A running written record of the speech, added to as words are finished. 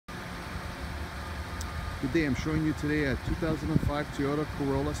Good day, I'm showing you today a 2005 Toyota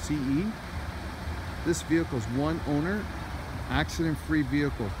Corolla CE. This vehicle is one owner, accident-free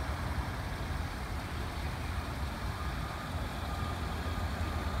vehicle.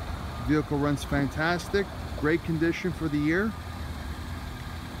 The vehicle runs fantastic, great condition for the year.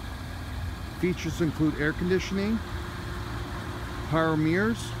 Features include air conditioning, power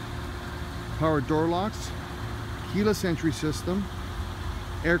mirrors, power door locks, keyless entry system,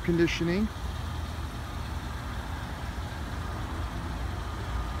 air conditioning,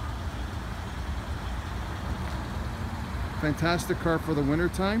 fantastic car for the winter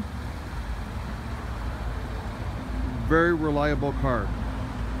time. Very reliable car.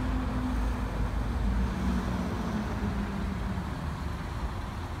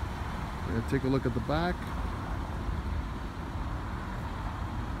 We're going to take a look at the back.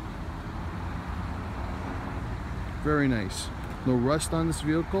 Very nice. No rust on this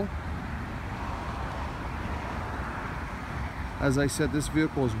vehicle. As I said, this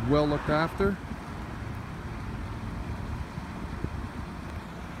vehicle is well looked after.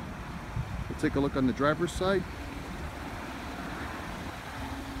 We'll take a look on the driver's side.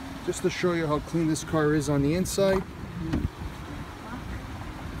 Just to show you how clean this car is on the inside.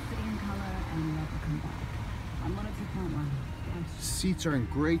 Seats are in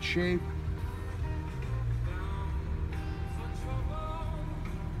great shape.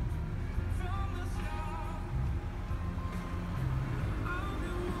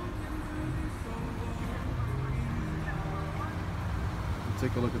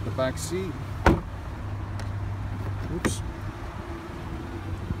 Take a look at the back seat. Oops.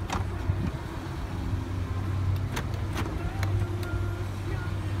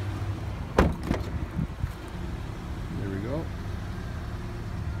 There we go.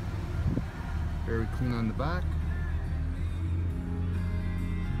 Very clean on the back.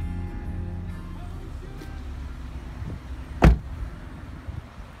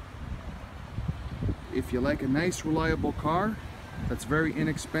 If you like a nice, reliable car that's very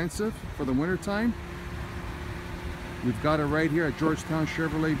inexpensive for the winter time, we've got it right here at Georgetown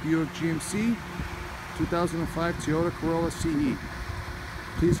Chevrolet Buick GMC 2005 Toyota Corolla CE.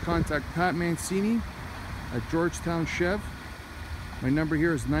 Please contact Pat Mancini at Georgetown Chev. My number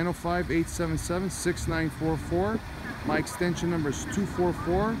here is 905-877-6944. My extension number is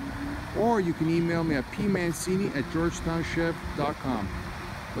 244, or you can email me at pmancini@georgetownchev.com.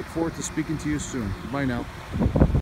 Look forward to speaking to you soon. Bye now.